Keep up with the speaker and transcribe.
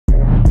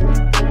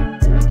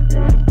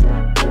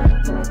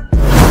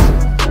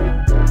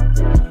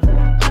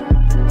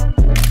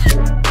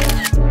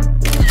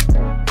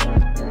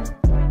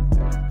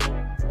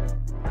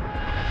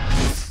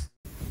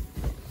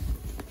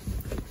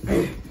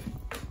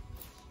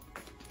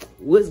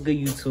What's good,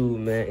 YouTube,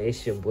 man?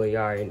 It's your boy,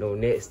 y'all already know,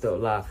 Next Up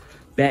Live,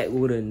 back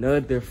with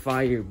another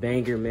fire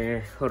banger,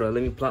 man. Hold on,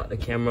 let me plot the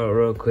camera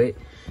real quick.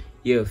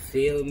 You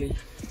feel me?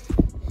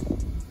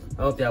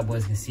 I hope y'all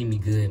boys can see me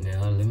good, man.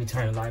 Hold on, let me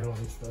turn the light on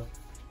and stuff.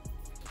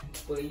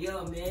 But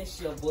yo, man,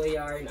 it's your boy,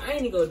 y'all already know. I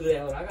ain't even gonna do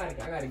that. Hold on, I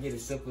gotta get a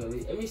sip of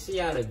it. Let me show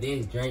y'all the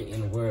best drink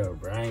in the world,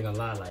 bro. I ain't gonna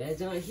lie, like that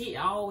joint hit.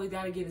 I always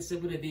gotta get a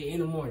sip of it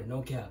in the morning,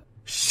 no cap.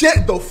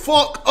 Shut the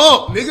fuck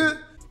up,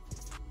 nigga.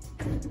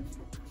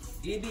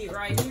 It be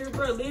right here,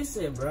 bro.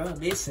 Listen, bro.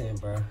 Listen,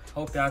 bro.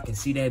 Hope y'all can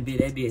see that bit.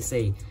 That bit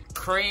say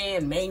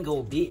cran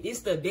mango bit. It's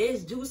the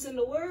best juice in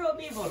the world,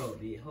 bit. Hold on,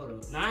 bit. Hold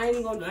on. Nah, I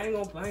ain't gonna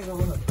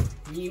hold up.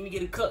 You need me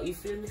get a cup, you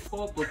feel me?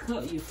 Pour up a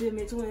cup, you feel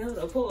me, twin? Hold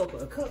up. Pour up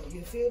a cup,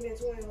 you feel me,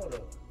 twin? Hold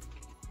up.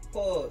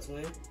 Pour up,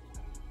 twin.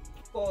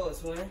 Pour up,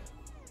 twin.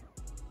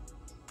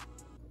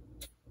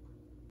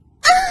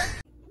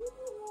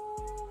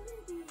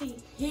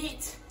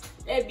 Hit.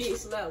 That bitch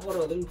slap. Hold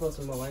on, let me pour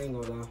some more. I ain't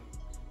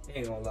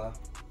gonna lie.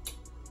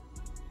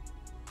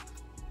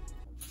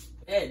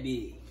 That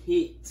bitch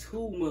hit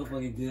too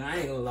motherfucking good. I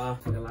ain't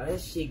gonna lie. That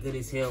shit good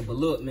as hell. But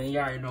look, man,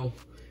 y'all already know.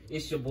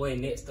 It's your boy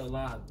Next Up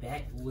Live,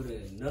 back with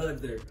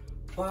another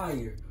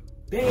fire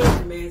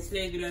banger, man. Today's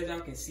video, as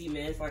y'all can see,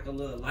 man, it's like a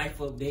little life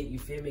update. You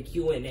feel me?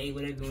 Q&A,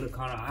 whatever you wanna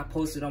call it. I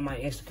posted on my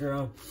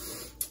Instagram,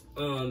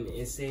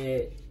 and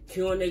said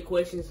Q&A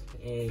questions,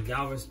 and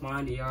y'all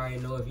responded. Y'all already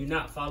know. If you're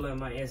not following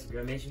my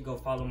Instagram, make sure you go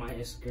follow my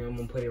Instagram. I'm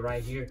gonna put it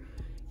right here.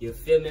 You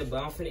feel me?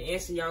 But I'm finna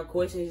answer y'all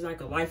questions. It's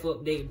like a life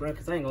update, bro.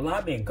 Cause I ain't gonna lie,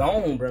 I've been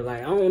gone, bro. Like,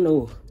 I don't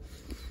know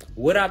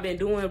what I've been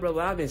doing, bro.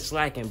 But I've been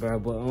slacking, bro.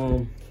 But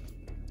I'm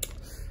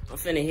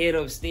finna head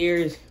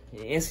upstairs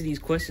and answer these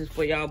questions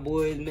for y'all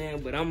boys, man.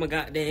 But I'ma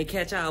goddamn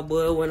catch y'all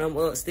boy when I'm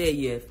upstairs.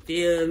 You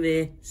feel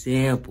me?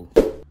 Simple.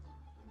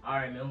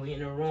 Alright, man. We in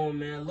the room,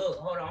 man. Look,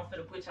 hold on. I'm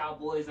finna put y'all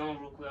boys on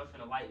real quick. I'm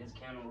finna light this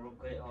candle real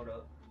quick. Hold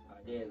up.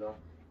 Alright, there you go.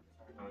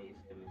 Oh, you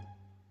feel me?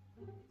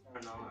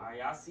 Alright,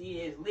 y'all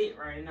see it's lit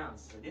right now.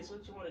 So this is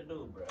what you want to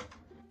do, bro.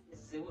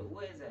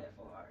 What is that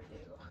for? Alright, there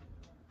you go.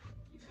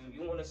 You feel me?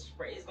 You want to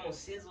spray, it's gonna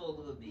sizzle a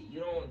little bit.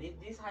 You don't,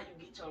 this how you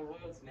get your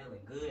room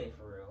smelling good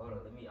for real. Hold on,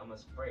 I'm gonna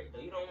spray it.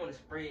 You don't want to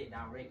spray it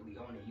directly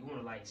on it. You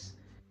want to like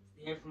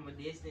stand from a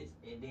distance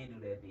and then do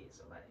that bit.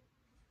 So like,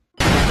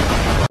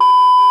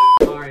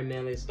 alright,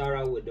 man, let's start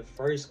out with the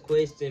first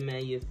question,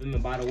 man. You feel me?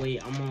 By the way,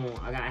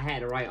 I had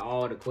to write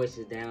all the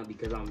questions down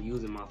because I'm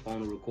using my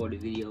phone to record the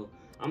video.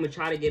 I'm gonna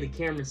try to get a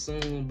camera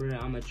soon, bro.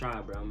 I'm gonna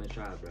try, bro.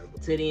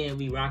 But to the end,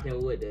 we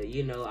rocking with the,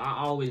 you know, I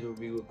always will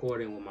be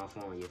recording with my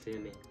phone, you feel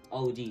me?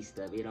 OG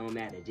stuff, it don't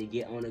matter. Just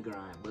get on the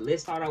grind. But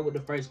let's start out with the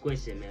first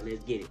question, man.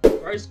 Let's get it.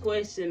 First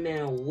question,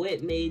 man.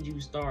 What made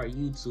you start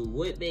YouTube?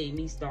 What made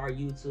me start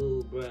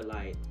YouTube, bro?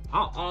 Like,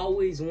 I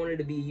always wanted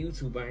to be a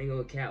YouTuber. I ain't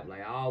gonna cap.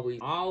 Like, I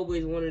always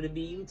wanted to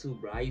be a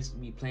YouTuber, bro. I used to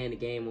be playing the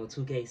game on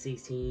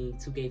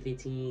 2K16,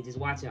 2K15, just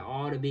watching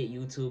all the big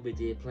YouTubers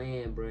just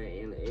playing, bro.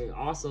 And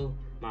also,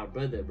 my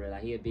brother, bro,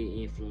 like, he a big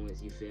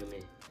influence, you feel me?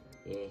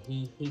 And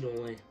he the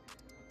one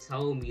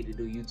told me to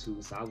do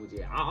YouTube, so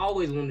I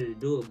always wanted to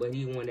do it, but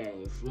he the one that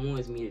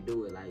influenced me to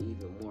do it, like,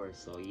 even more.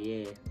 So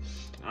yeah,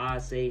 I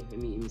say, let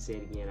me say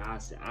it again.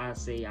 I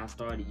say I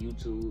started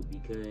YouTube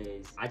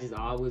because I just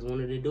always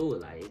wanted to do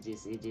it. Like,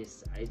 it's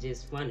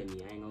just fun to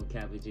me. I ain't gonna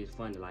cap, it's just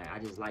fun. Like, I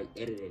just like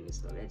editing and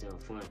stuff. That's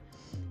just fun.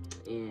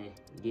 And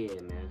yeah,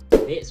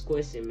 man. Next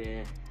question,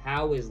 man.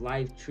 How is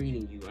life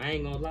treating you? I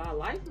ain't gonna lie,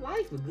 life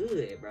is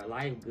good, bro.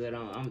 Life good.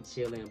 I'm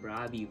chilling, bro.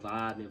 I be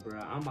vibing, bro.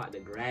 I'm about to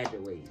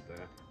graduate, bro.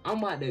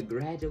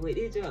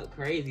 It's junk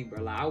crazy,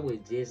 bro. Like, I was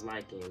just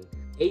like in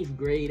 8th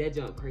grade. That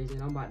junk crazy.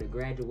 I'm about to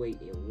graduate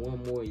in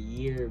 1 more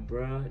year,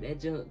 bro. That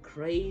junk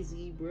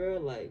crazy, bro.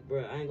 Like,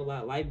 bro, I ain't gonna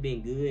lie. Life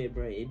been good,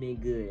 bro. It been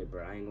good,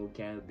 bro. I ain't gonna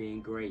cap. It been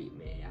great,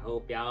 man. I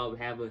hope y'all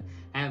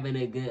having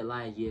a good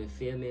life. You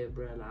feel me,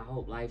 bro? And I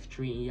hope life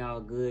treating y'all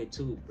good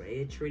too, bro.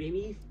 It treating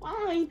me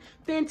fine.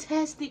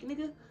 Fantastic,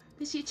 nigga.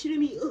 This shit treating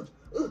me,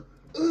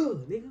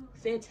 nigga.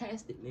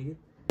 Fantastic, nigga.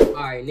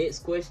 Alright, next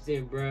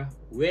question, bro.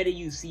 Where do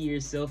you see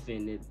yourself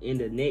in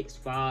the next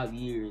 5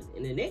 years?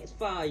 In the next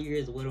 5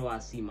 years, where do I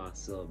see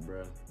myself,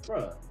 bro?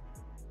 Bro,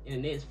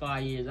 in the next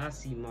 5 years, I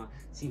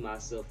see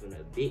myself in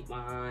a big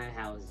behind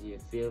house, you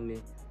feel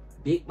me?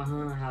 Big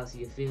behind house,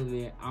 you feel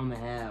me? I'ma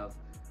have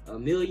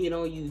 1 million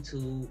on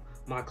YouTube.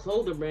 My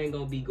clothing brand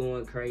gonna be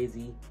going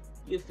crazy.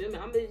 You feel me?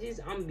 I'm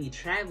gonna be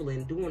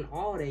traveling, doing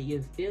all that.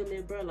 You feel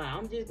me, bro? Like,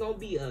 I'm just gonna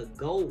be a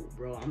GOAT,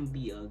 bro. I'm gonna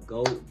be a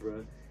GOAT,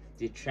 bro.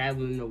 Just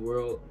traveling the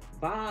world,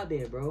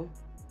 vibing, bro.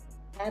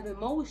 Having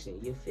motion,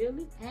 you feel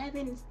me?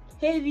 Having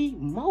heavy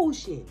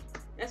motion.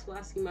 That's why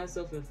I see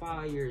myself in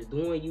 5 years,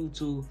 doing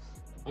YouTube,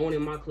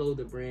 owning my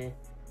clothing brand,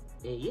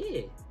 and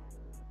yeah,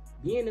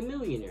 being a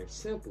millionaire.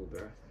 Simple,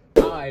 bro.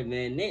 Alright,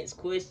 man, next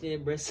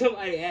question, bro.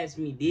 Somebody asked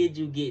me, did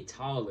you get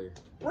taller?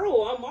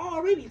 Bro, I'm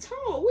already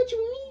tall. What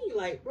you mean?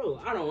 Like, bro,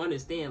 I don't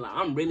understand. Like,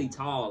 I'm really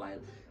tall.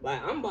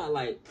 Like I'm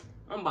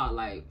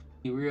about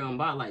be real, I'm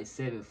about like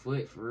 7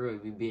 foot for real,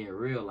 if you being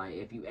real. Like,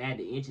 if you add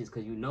the inches,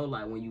 cause you know,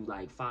 like, when you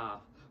like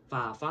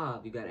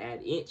 5'5", you gotta add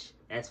an inch,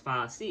 that's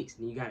 5'6",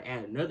 then you gotta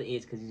add another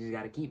inch because you just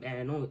gotta keep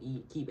adding on,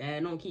 keep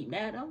adding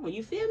on,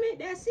 you feel me?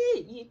 That's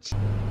it.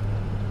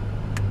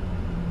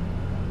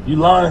 You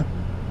lying?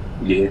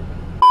 Yeah.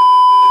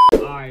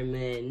 Alright,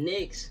 man,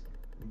 next,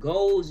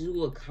 goals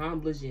you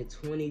accomplished in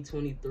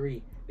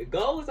 2023. The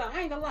goals, I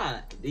ain't gonna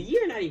lie, the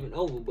year not even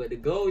over, but the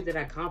goals that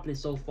I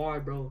accomplished so far,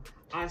 bro,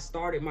 I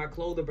started my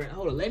clothing brand.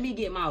 Hold on, let me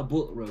get my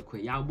book real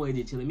quick. Y'all boys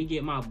did chill. Let me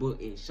get my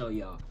book and show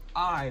y'all.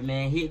 Alright,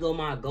 man, here go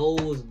my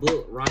goals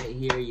book right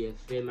here, you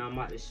feel me? I'm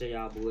about to show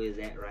y'all boys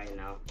that right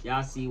now.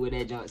 Y'all see what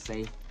that junk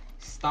say?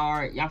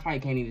 Start, y'all probably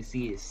can't even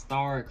see it.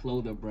 Start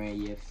clothing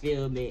brand, you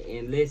feel me?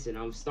 And listen,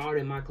 I'm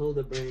starting my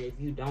clothing brand. If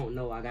you don't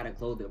know, I got a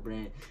clothing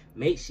brand.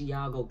 Make sure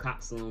y'all go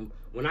cop some.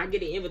 When I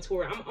get an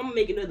inventory, I'm gonna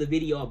make another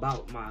video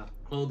about my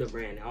clothing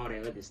brand and all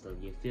that other stuff,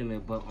 you feel me?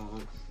 But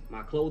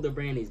my clothing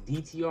brand is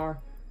DTR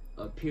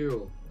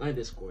Apparel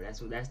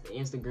 _ that's the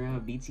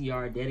Instagram.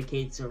 BTR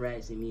dedicated to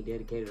rats and me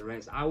dedicated to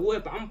rats.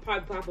 I'm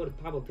probably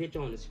pop a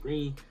picture on the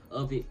screen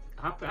of it.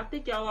 I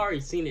think y'all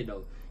already seen it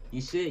though.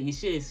 You should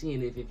have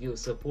seen it if you're a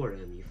supporter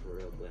of me for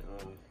real. But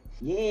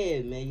yeah,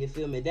 man, you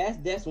feel me?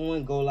 That's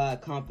one goal I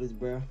accomplished,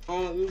 bro.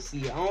 Let me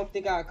see. I don't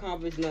think I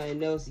accomplished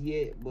nothing else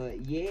yet,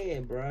 but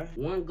yeah, bro.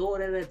 One goal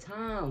at a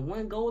time.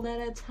 One goal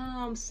at a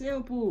time.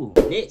 Simple.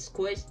 Next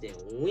question.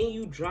 When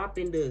you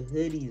dropping the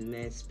hoodies,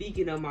 man?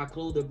 Speaking of my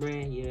clothing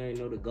brand, you already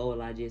know the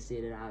goal I just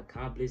said that I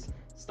accomplished.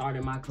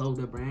 Starting my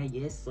clothing brand.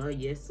 Yes, sir.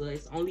 Yes, sir.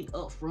 It's only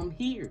up from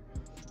here.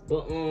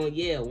 But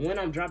yeah, when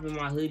I'm dropping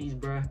my hoodies,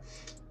 bro.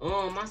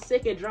 My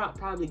second drop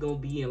probably gonna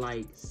be in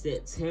like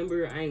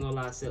September. I ain't gonna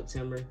lie,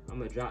 September. I'm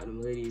gonna drop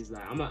them hoodies.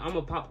 Like I'm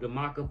gonna pop the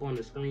mock-up on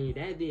the screen.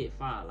 That did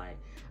fire. Like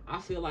I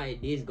feel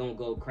like this gonna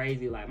go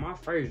crazy. Like my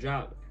first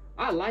drop,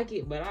 I like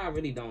it, but I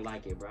really don't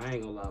like it, bro. I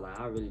ain't gonna lie, like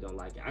I really don't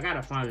like it. I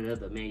gotta find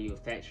another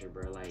manufacturer,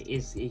 bro. Like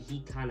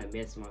he kind of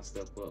messed my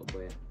stuff up,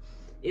 but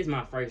it's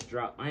my first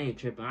drop. I ain't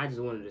tripping. I just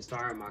wanted to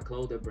start my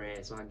clothing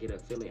brand so I get a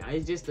feeling.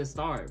 It's just a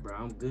start, bro.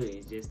 I'm good.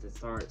 It's just a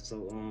start.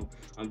 So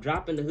I'm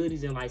dropping the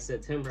hoodies in like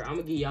September. I'm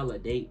gonna give y'all a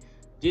date.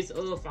 Just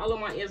follow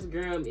my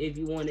Instagram if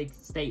you want to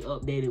stay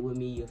updated with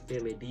me. You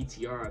feel me?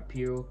 DTR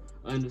Apparel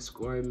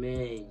 _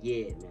 man.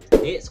 Yeah,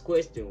 man. Next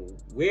question.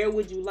 Where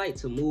would you like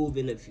to move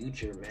in the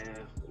future,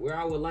 man? Where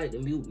I would like to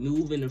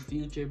move in the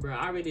future, bro?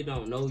 I really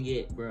don't know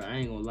yet, bro. I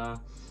ain't gonna lie.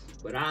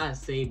 But I'd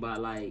say by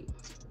like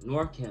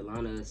North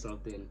Carolina or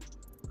something.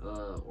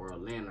 Or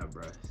Atlanta,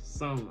 bro.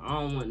 I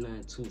don't want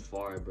nothing too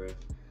far, bro.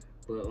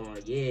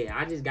 But yeah,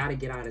 I just gotta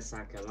get out of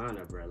South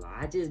Carolina, bro. Like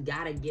I just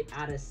gotta get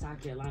out of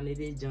South Carolina.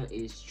 This junk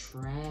is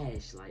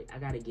trash. Like I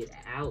gotta get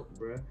out,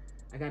 bro.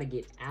 I gotta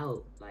get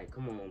out. Like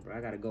come on, bro.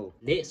 I gotta go.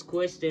 Next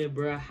question,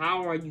 bro.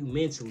 How are you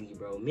mentally,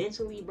 bro?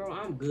 Mentally, bro,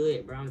 I'm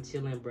good, bro. I'm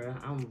chilling, bro.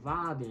 I'm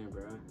vibing,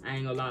 bro. I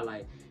ain't gonna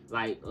lie.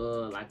 Like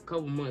a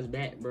couple months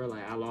back, bro.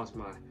 Like I lost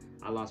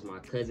my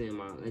cousin and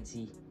my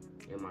auntie.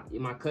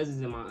 And my cousins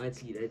and my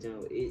auntie, that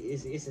junk,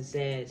 it's a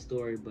sad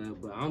story,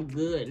 but I'm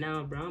good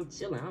now, bro. I'm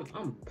chilling.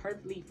 I'm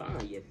perfectly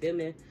fine. You feel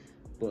me?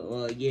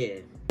 But yeah.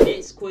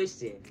 Next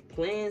question.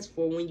 Plans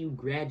for when you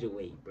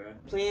graduate, bro.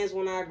 Plans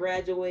when I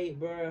graduate,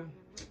 bro.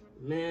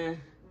 Man,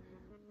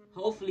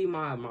 hopefully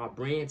my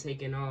brand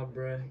taking off,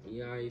 bro.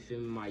 You already feel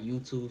me? My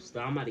YouTube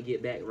stuff. I'm about to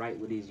get back right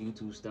with this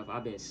YouTube stuff.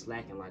 I've been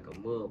slacking like a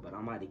mug, but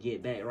I'm about to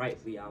get back right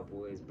for y'all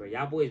boys, bro.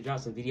 Y'all boys drop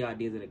some video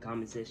ideas in the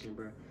comment section,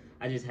 bro.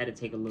 I just had to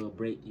take a little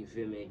break, you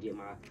feel me, and get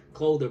my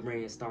clothing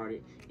brand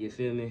started, you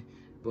feel me?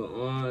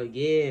 But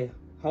yeah,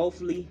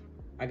 hopefully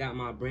I got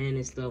my brand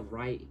and stuff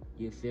right,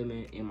 you feel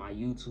me? And my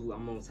YouTube,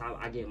 I'm on top,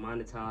 I get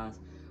monetized.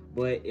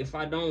 But if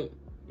I don't,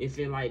 if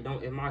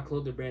my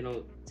clothing brand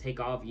don't take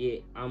off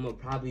yet, I'ma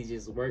probably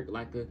just work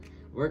like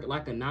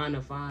a 9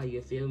 to 5,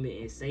 you feel me?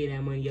 And save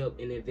that money up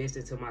and invest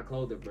into my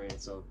clothing brand.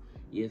 So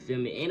you feel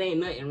me? It ain't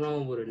nothing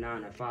wrong with a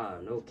 9 to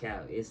 5, no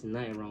cap. It's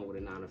nothing wrong with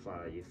a 9 to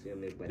 5, you feel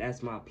me? But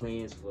that's my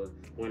plans for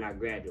when I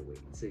graduate,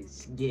 to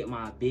get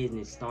my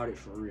business started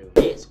for real.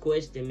 Next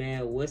question,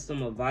 man. What's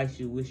some advice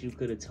you wish you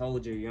could have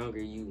told your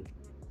younger you?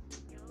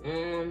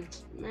 Man,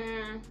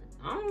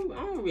 I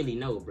don't really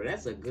know, bro.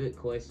 That's a good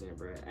question,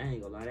 bro. I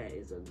ain't gonna lie, that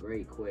is a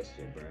great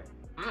question, bro.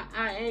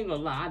 I ain't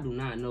gonna lie, I do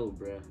not know,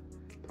 bro.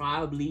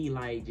 Probably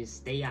like just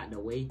stay out the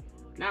way.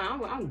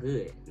 Nah, I'm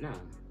good. Nah.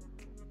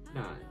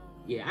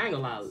 Yeah, I ain't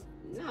gonna lie.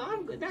 No,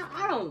 I'm good. Nah,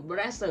 I don't, bro.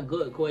 That's a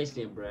good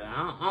question, bro.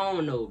 I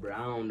don't know, bro.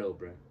 I don't know,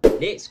 bro.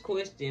 Next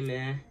question,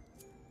 man.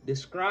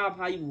 Describe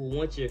how you would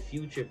want your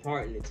future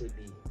partner to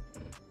be.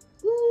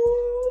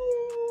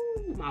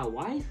 Ooh, my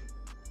wife?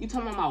 You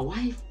talking about my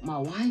wife? My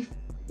wife?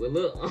 Well,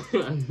 look,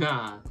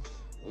 nah.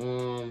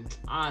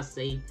 I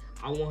say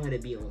I want her to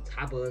be on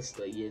top of her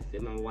stuff. Yeah,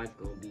 feel my wife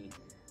gonna be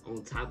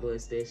on top of her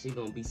stuff. She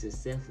gonna be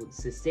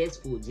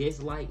successful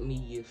just like me.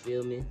 You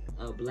feel me?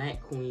 A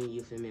black queen.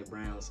 You feel me?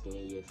 Brown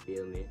skin. You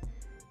feel me?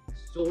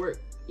 Short.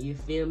 You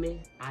feel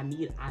me? I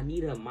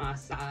need her my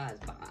size.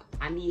 But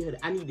I need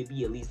to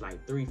be at least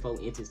like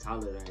 3-4 inches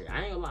taller than her.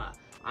 I ain't gonna lie.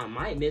 I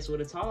might mess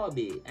with a tall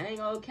bitch. I ain't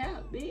gonna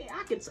cap, bitch.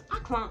 I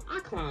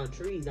climb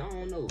trees. I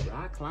don't know, bro.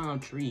 I climb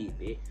trees,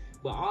 bitch.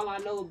 But all I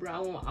know,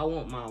 bro, I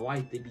want my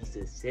wife to be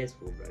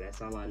successful, bro.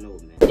 That's all I know,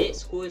 man.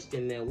 Next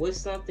question, man. What's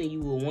something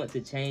you would want to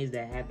change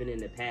that happened in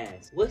the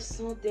past? What's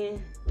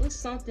something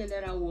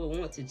that I would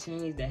want to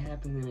change that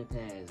happened in the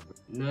past, bro?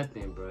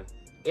 Nothing, bro.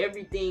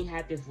 Everything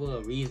happened for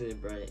a reason,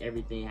 bro.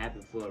 Everything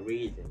happened for a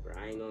reason, bro.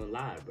 I ain't gonna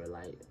lie, bro.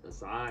 Like,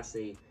 that's all I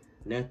say.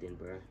 Nothing,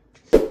 bro.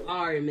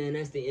 Alright, man,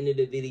 that's the end of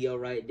the video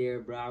right there,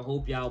 bro. I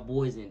hope y'all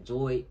boys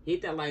enjoyed.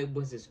 Hit that like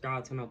button,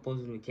 subscribe, turn on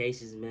post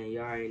notifications, man. You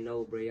already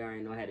know, bro. You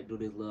already know how to do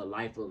this little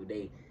life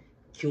update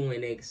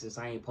Q&A since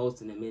I ain't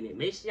posting in a minute.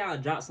 Make sure y'all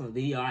drop some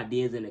video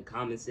ideas in the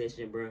comment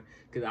section, bro.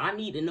 Cause I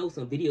need to know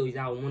some videos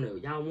y'all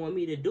want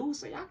me to do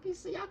so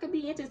y'all can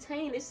be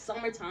entertained. It's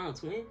summertime,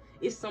 twin.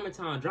 It's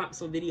summertime. Drop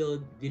some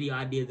video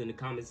ideas in the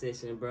comment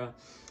section, bro.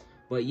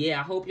 But yeah,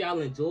 I hope y'all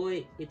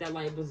enjoyed. Hit that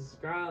like button,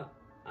 subscribe.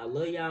 I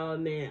love y'all,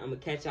 man. I'm gonna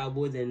catch y'all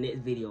boys in the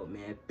next video,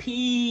 man.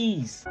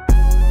 Peace.